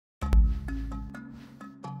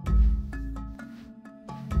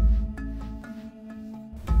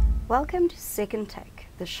Welcome to Second Take,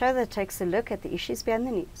 the show that takes a look at the issues behind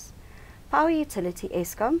the news. Power utility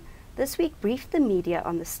Eskom this week briefed the media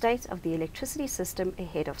on the state of the electricity system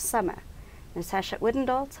ahead of summer. Natasha at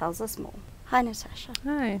Odendaal tells us more. Hi Natasha.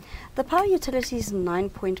 Hi. The power utility's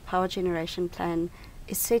 9-point power generation plan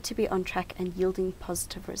is said to be on track and yielding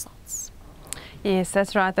positive results. Yes,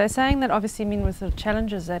 that's right. They're saying that obviously, with the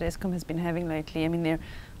challenges that Eskom has been having lately, their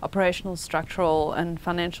operational, structural and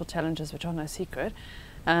financial challenges, which are no secret,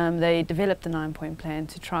 they developed the 9-point plan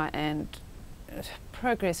to try and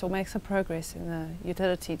progress or make some progress in the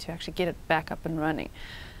utility to actually get it back up and running.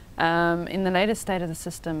 In the latest state of the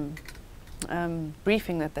system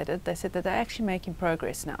briefing that they did, they said that they're actually making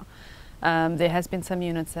progress now. There has been some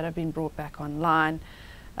units that have been brought back online.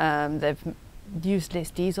 They've used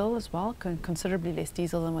less diesel as well, considerably less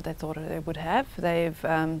diesel than what they thought they would have. They've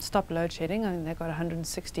stopped load shedding. I think they've got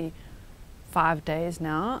 165 days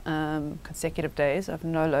now, consecutive days of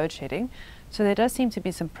no load shedding. So there does seem to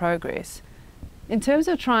be some progress. In terms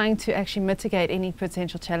of trying to actually mitigate any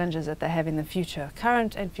potential challenges that they have in the future,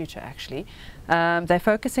 current and future actually, they're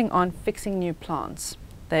focusing on fixing new plants.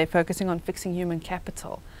 They're focusing on fixing human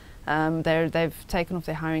capital. They've taken off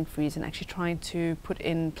their hiring freeze and actually trying to put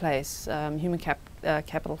in place human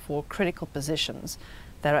capital for critical positions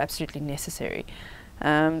that are absolutely necessary.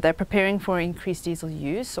 They're preparing for increased diesel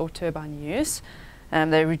use or turbine use.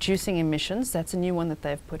 They're reducing emissions. That's a new one that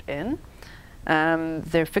they've put in.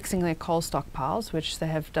 They're fixing their coal stockpiles, which they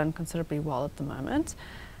have done considerably well at the moment.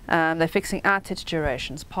 They're fixing outage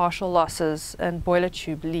durations, partial losses and boiler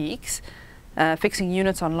tube leaks. Fixing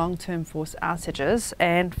units on long-term forced outages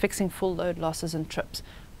and fixing full load losses and trips.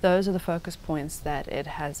 Those are the focus points that it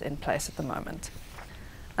has in place at the moment.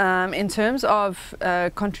 In terms of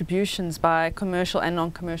contributions by commercial and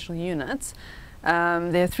non-commercial units,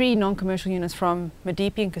 there are 3 non-commercial units from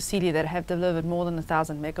Medupi and Kusile that have delivered more than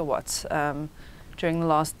 1,000 megawatts during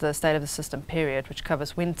the state of the system period, which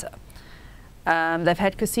covers winter. They've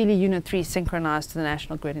had Kusile Unit 3 synchronized to the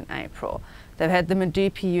national grid in April. They've had the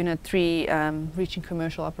Medupi Unit 3 reaching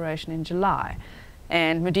commercial operation in July.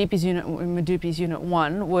 And Medupi's Unit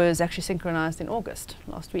 1 was actually synchronized in August,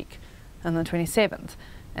 last week, on the 27th.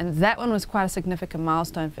 And that one was quite a significant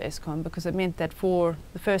milestone for Eskom because it meant that for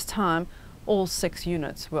the first time, all 6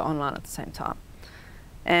 units were online at the same time.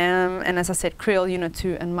 And as I said, Creole Unit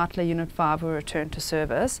 2 and Matla Unit 5 were returned to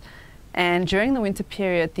service. And during the winter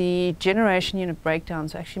period, the generation unit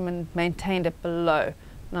breakdowns were actually maintained at below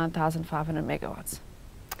 9,500 megawatts.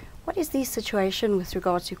 What is the situation with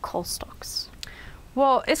regard to coal stocks?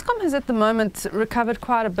 Well, Eskom has at the moment recovered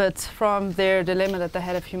quite a bit from their dilemma that they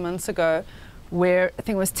had a few months ago, where I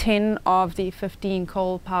think it was 10 of the 15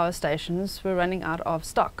 coal power stations were running out of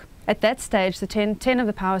stock. At that stage, the 10 of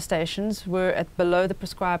the power stations were at below the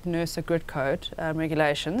prescribed NERSA grid code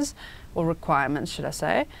regulations, or requirements, should I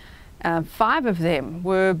say. 5 of them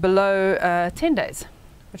were below 10 days,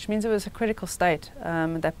 which means it was a critical state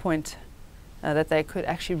at that point that they could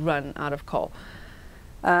actually run out of coal.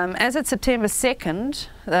 As of September 2nd,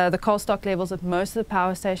 the coal stock levels at most of the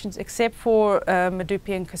power stations, except for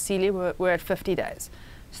Medupi and Kusile, were at 50 days.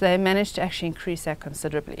 So they managed to actually increase that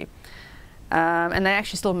considerably. And they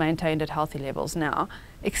actually still maintained at healthy levels now,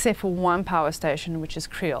 except for one power station, which is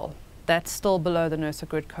Creole. That's still below the NERSA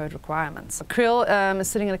grid code requirements. Creole is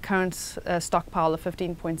sitting at a current stockpile of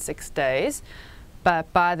 15.6 days,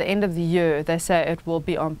 but by the end of the year, they say it will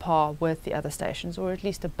be on par with the other stations, or at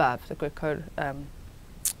least above the grid code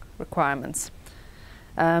requirements.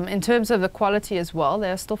 In terms of the quality as well,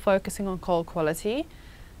 they're still focusing on coal quality.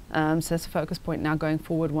 So that's a focus point now going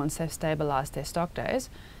forward once they've stabilized their stock days.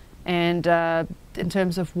 And in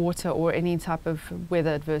terms of water or any type of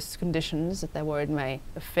weather adverse conditions that they're worried may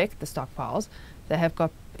affect the stockpiles, they have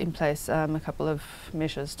got in place a couple of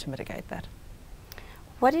measures to mitigate that.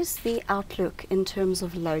 What is the outlook in terms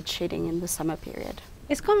of load shedding in the summer period?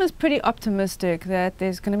 Eskom is pretty optimistic that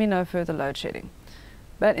there's going to be no further load shedding.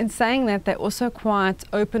 But in saying that, they're also quite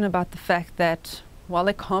open about the fact that while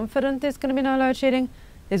they're confident there's going to be no load shedding,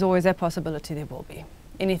 there's always that possibility there will be.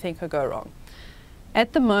 Anything could go wrong.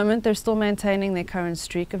 At the moment, they're still maintaining their current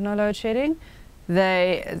streak of no load shedding.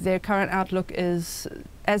 Their current outlook is,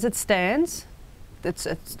 as it stands,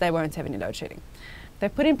 they won't have any load shedding.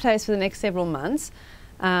 They've put in place for the next several months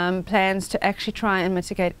plans to actually try and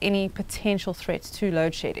mitigate any potential threats to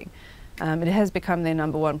load shedding. It has become their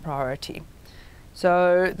 #1 priority.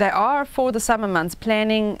 So they are, for the summer months,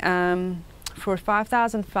 planning for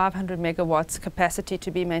 5,500 megawatts capacity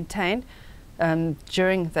to be maintained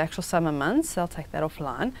during the actual summer months. They'll take that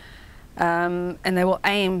offline. And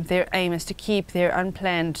their aim is to keep their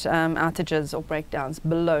unplanned outages or breakdowns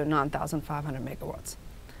below 9,500 megawatts.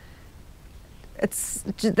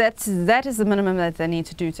 that is the minimum that they need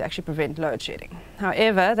to do to actually prevent load shedding.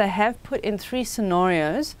 However, they have put in 3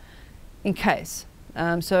 scenarios in case.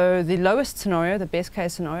 So the lowest scenario, the best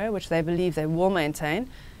case scenario, which they believe they will maintain,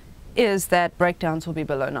 is that breakdowns will be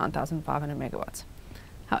below 9,500 megawatts.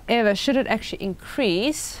 However, should it actually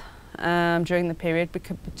increase during the period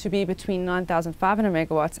to be between 9,500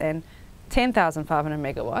 megawatts and 10,500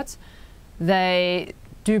 megawatts, they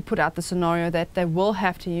do put out the scenario that they will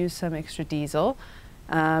have to use some extra diesel,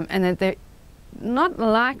 and that they're not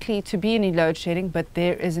likely to be any load shedding, but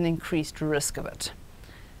there is an increased risk of it.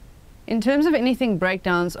 In terms of anything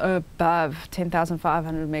breakdowns above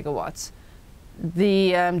 10,500 megawatts,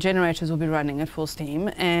 the generators will be running at full steam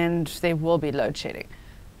and there will be load shedding.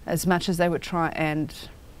 As much as they would try and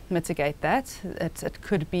mitigate that, it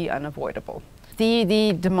could be unavoidable.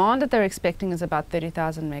 The demand that they're expecting is about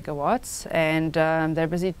 30,000 megawatts, and they're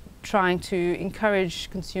busy trying to encourage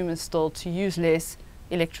consumers still to use less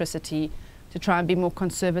electricity, to try and be more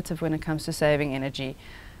conservative when it comes to saving energy,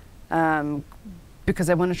 because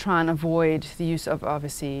they want to try and avoid the use of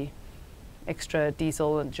obviously extra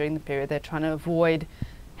diesel, and during the period they're trying to avoid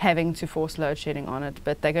having to force load shedding on it,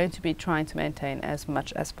 but they're going to be trying to maintain as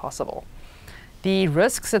much as possible. The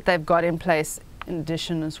risks that they've got in place in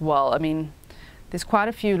addition as well, I mean, there's quite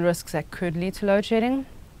a few risks that could lead to load shedding.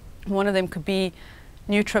 One of them could be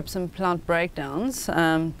new trips and plant breakdowns,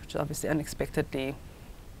 which is obviously unexpectedly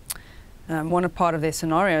one part of their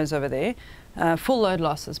scenarios over there. Full load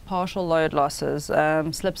losses, partial load losses,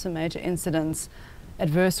 slips and major incidents,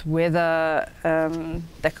 adverse weather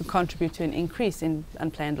that could contribute to an increase in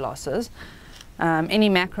unplanned losses. Any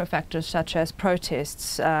macro factors such as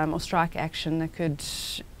protests or strike action that could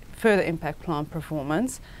further impact plant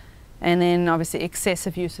performance. And then obviously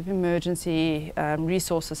excessive use of emergency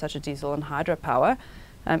resources such as diesel and hydropower,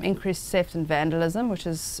 increased theft and vandalism, which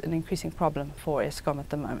is an increasing problem for Eskom at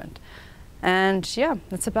the moment. And yeah,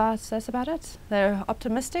 that's about it. They're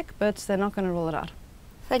optimistic, but they're not going to rule it out.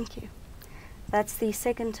 Thank you. That's the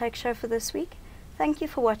Second Take show for this week. Thank you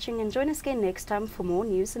for watching, and join us again next time for more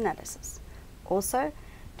news analysis. Also,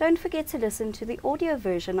 don't forget to listen to the audio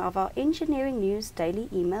version of our Engineering News daily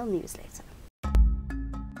email newsletter.